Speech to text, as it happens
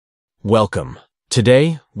Welcome.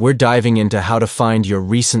 Today, we're diving into how to find your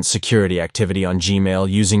recent security activity on Gmail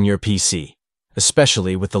using your PC,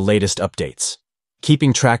 especially with the latest updates.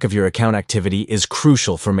 Keeping track of your account activity is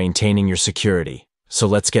crucial for maintaining your security, so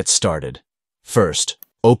let's get started. First,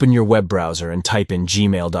 open your web browser and type in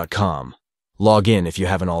gmail.com. Log in if you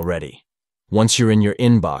haven't already. Once you're in your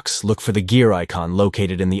inbox, look for the gear icon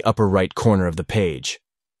located in the upper right corner of the page.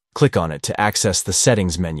 Click on it to access the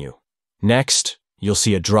settings menu. Next, you'll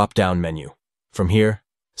see a drop-down menu. From here,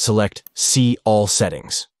 select See All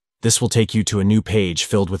Settings. This will take you to a new page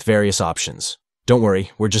filled with various options. Don't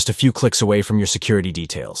worry, we're just a few clicks away from your security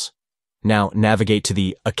details. Now, navigate to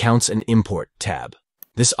the Accounts and Import tab.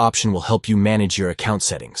 This option will help you manage your account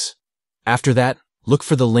settings. After that, look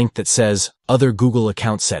for the link that says Other Google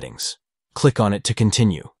Account Settings. Click on it to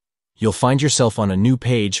continue. You'll find yourself on a new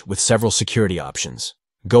page with several security options.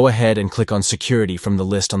 Go ahead and click on Security from the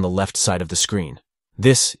list on the left side of the screen.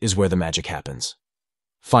 This is where the magic happens.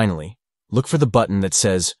 Finally, look for the button that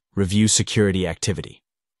says Review Security Activity.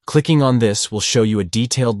 Clicking on this will show you a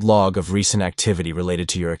detailed log of recent activity related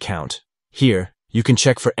to your account. Here, you can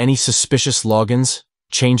check for any suspicious logins,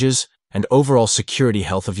 changes, and overall security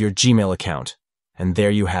health of your Gmail account. And there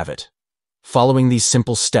you have it. Following these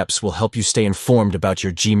simple steps will help you stay informed about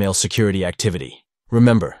your Gmail security activity.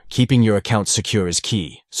 Remember, keeping your account secure is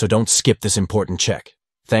key, so don't skip this important check.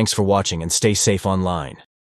 Thanks for watching and stay safe online.